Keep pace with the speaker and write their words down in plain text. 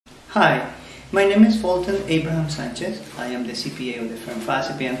Hi, my name is Fulton Abraham Sanchez. I am the CPA of the firm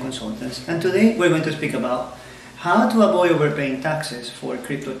FastCPA Consultants, and today we're going to speak about how to avoid overpaying taxes for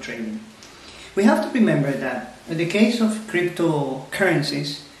crypto trading. We have to remember that in the case of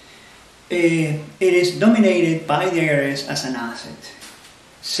cryptocurrencies, it is dominated by the IRS as an asset.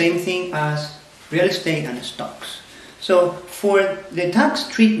 Same thing as real estate and stocks. So for the tax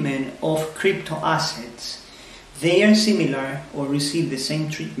treatment of crypto assets, they are similar or receive the same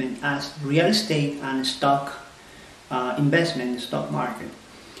treatment as real estate and stock investment in the stock market.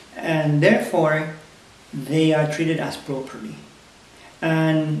 And therefore, they are treated as property.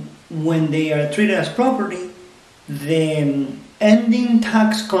 And when they are treated as property, the ending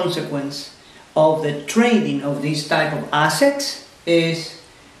tax consequence of the trading of this type of assets is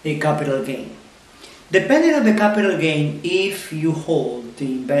a capital gain. Depending on the capital gain, if you hold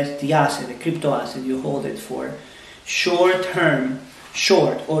the asset, the crypto asset, you hold it for short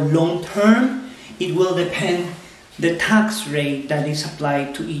or long term, it will depend the tax rate that is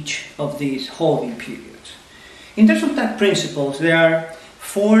applied to each of these holding periods. In terms of tax principles, there are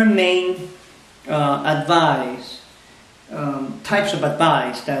four main types of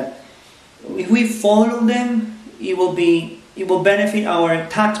advice that if we follow them, it will benefit our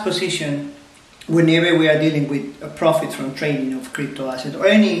tax position whenever we are dealing with a profit from trading of crypto assets or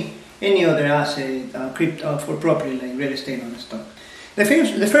any other asset, crypto for property like real estate or stock.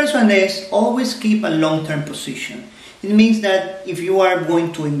 The first one is always keep a long-term position. It means that if you are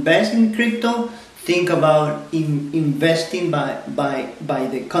going to invest in crypto, think about investing by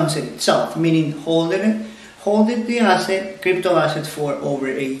the concept itself, meaning holding the asset, crypto asset for over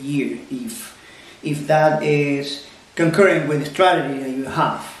a year, if that is concurrent with the strategy that you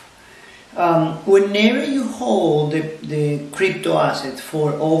have. Whenever you hold the crypto asset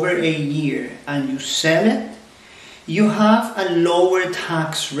for over a year and you sell it, you have a lower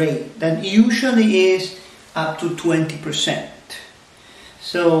tax rate that usually is up to 20%.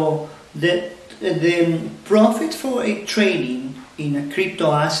 So the profit for a trading in a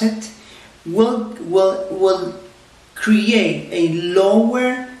crypto asset will create a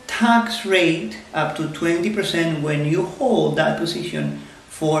lower tax rate up to 20% when you hold that position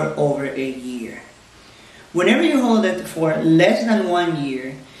for over a year. Whenever you hold it for less than 1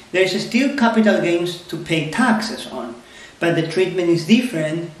 year, there's still capital gains to pay taxes on, but the treatment is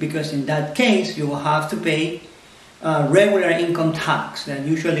different because in that case you will have to pay regular income tax that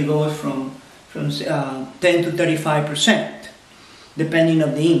usually goes from 10 to 35% depending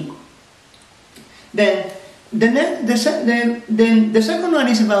on the income. Then the second one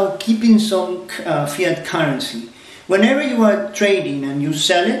is about keeping some fiat currency. Whenever you are trading and you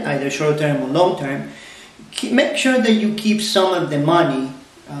sell it, either short-term or long-term, make sure that you keep some of the money,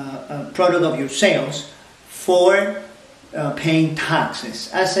 product of your sales, for paying taxes.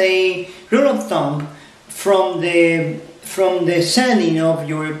 As a rule of thumb, from the selling of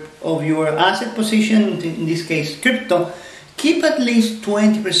your asset position, in this case crypto, keep at least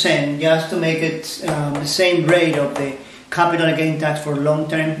 20% just to make it the same rate of the capital gain tax for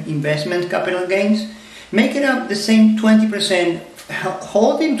long-term investment capital gains. Make it up the same 20%,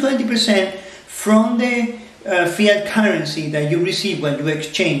 holding 20% from the fiat currency that you receive when you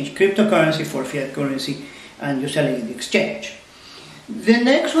exchange cryptocurrency for fiat currency and you sell it in the exchange. The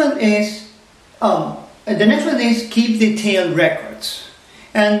next one is keep detailed records.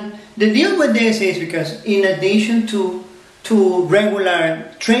 And the deal with this is because in addition to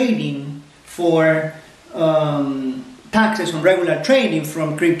regular trading for taxes on regular trading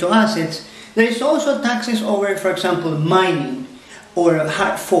from crypto assets, there is also taxes over, for example, mining or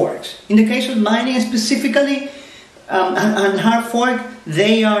hard forks. In the case of mining specifically and hard fork,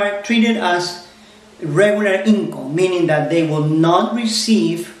 they are treated as regular income, meaning that they will not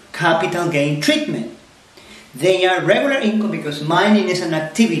receive capital gain treatment. They are regular income because mining is an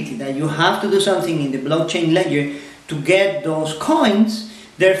activity that you have to do something in the blockchain ledger to get those coins.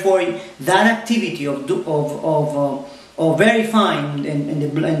 Therefore, that activity of verifying in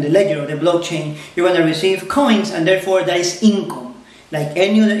the ledger of the blockchain, you're going to receive coins, and therefore that is income, like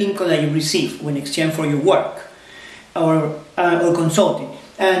any other income that you receive when exchange for your work or consulting.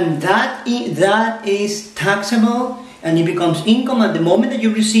 And that is taxable, and it becomes income at the moment that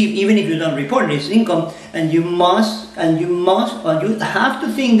you receive, even if you don't report it, it's income, and you have to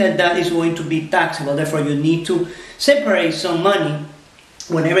think that is going to be taxable. Therefore, you need to separate some money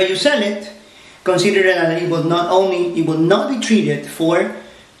whenever you sell it. Consider that it will not be treated for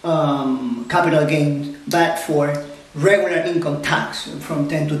capital gains, but for regular income tax from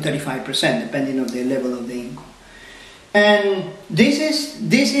 10 to 35%, depending on the level of the income. And this is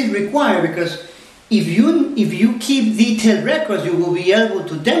required because if you keep detailed records, you will be able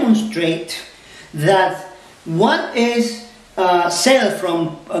to demonstrate that what is sale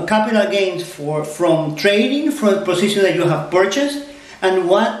from capital gains from trading, from positions that you have purchased, and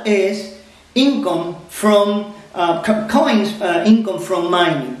what is income from coins, income from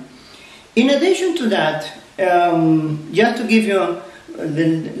mining. In addition to that, just to give you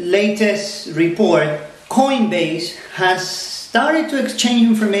the latest report, Coinbase has started to exchange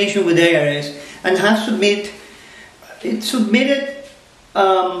information with ARS and has submitted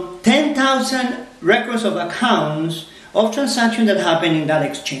 10,000 records of accounts of transactions that happen in that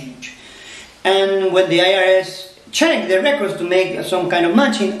exchange. And when the IRS checked the records to make some kind of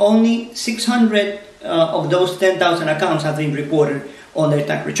matching, only 600 of those 10,000 accounts have been reported on their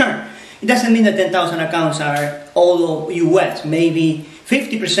tax return. It doesn't mean that 10,000 accounts are all US, maybe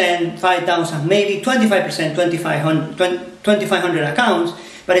 50%, 5,000, maybe 25%, 2,500 accounts,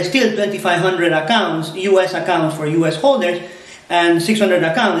 but it's still 2,500 accounts, US accounts for US holders, and 600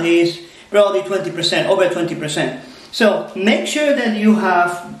 accounts is probably 20%, over 20%. So make sure that you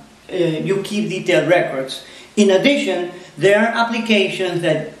have, you keep detailed records. In addition, there are applications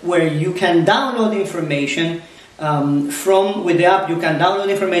where you can download information with the app. You can download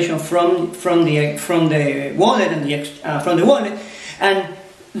information from the wallet and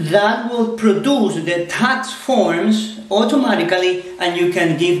that will produce the tax forms automatically, and you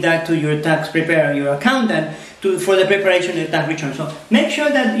can give that to your tax preparer, your accountant, for the preparation of the tax return. So make sure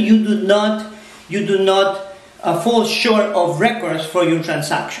that you do not fall short of records for your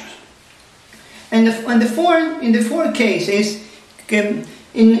transactions. And in the four cases, in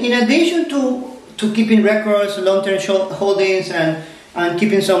addition to keeping records, long-term holdings, and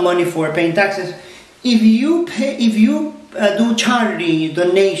keeping some money for paying taxes, if you do charity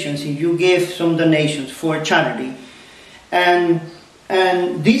donations, if you give some donations for charity, and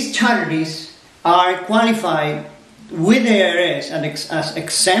these charities are qualified with the IRS and as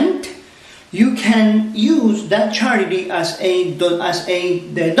exempt, you can use that charity as a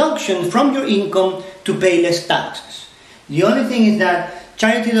deduction from your income to pay less taxes. The only thing is that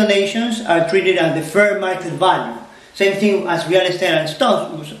charity donations are treated at the fair market value. Same thing as real estate and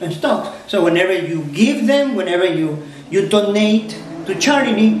stocks. So whenever you give them, whenever you donate to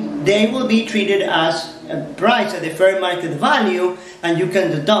charity, they will be treated as a price at the fair market value, and you can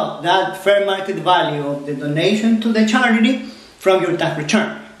deduct that fair market value of the donation to the charity from your tax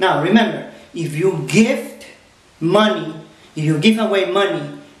return. Now remember, if you gift money, if you give away money,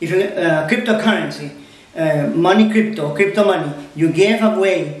 if you cryptocurrency, crypto money, you give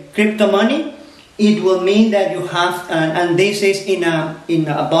away crypto money, it will mean that you have, and this is in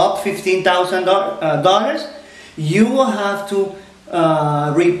above $15,000, you will have to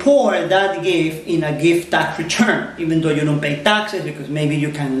report that gift in a gift tax return, even though you don't pay taxes, because maybe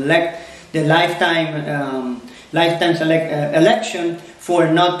you can elect the lifetime election for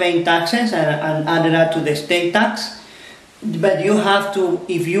not paying taxes and add that to the state tax. But you have to,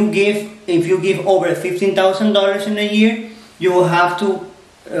 if you give over $15,000 in a year, you will have to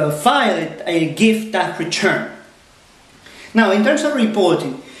file a gift tax return. Now, in terms of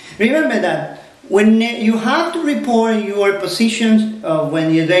reporting, remember that when you have to report your positions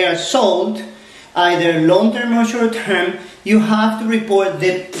when they are sold, either long-term or short-term, you have to report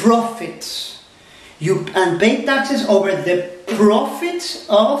the profits. And pay taxes over the profits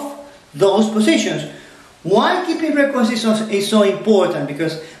of those positions. Why keeping records is so important?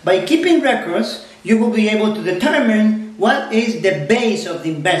 Because by keeping records, you will be able to determine what is the base of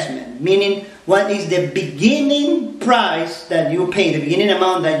the investment, meaning what is the beginning price that you pay, the beginning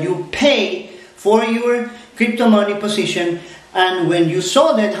amount that you pay for your crypto money position, and when you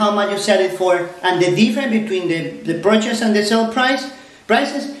sold it, how much you sell it for, and the difference between the purchase and the sale prices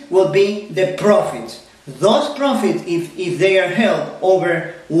will be the profits. Those profits, if they are held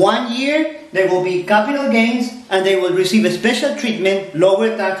over 1 year, they will be capital gains, and they will receive a special treatment,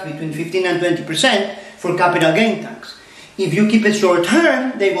 lower tax between 15 and 20% for capital gain tax. If you keep it short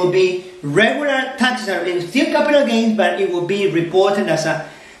term, they will be regular taxes, and still capital gains, but it will be reported as a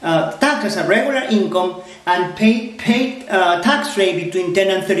tax as a regular income, and paid tax rate between 10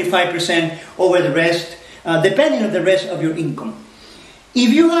 and 35% over the rest, depending on the rest of your income.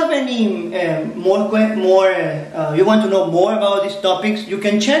 If you have any you want to know more about these topics, you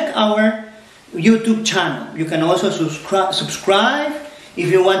can check our YouTube channel. You can also subscribe if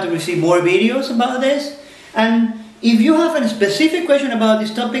you want to receive more videos about this. And if you have a specific question about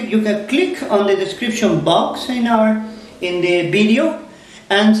this topic, you can click on the description box in the video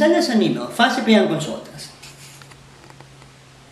and send us an email, FASIPIAN Consultants.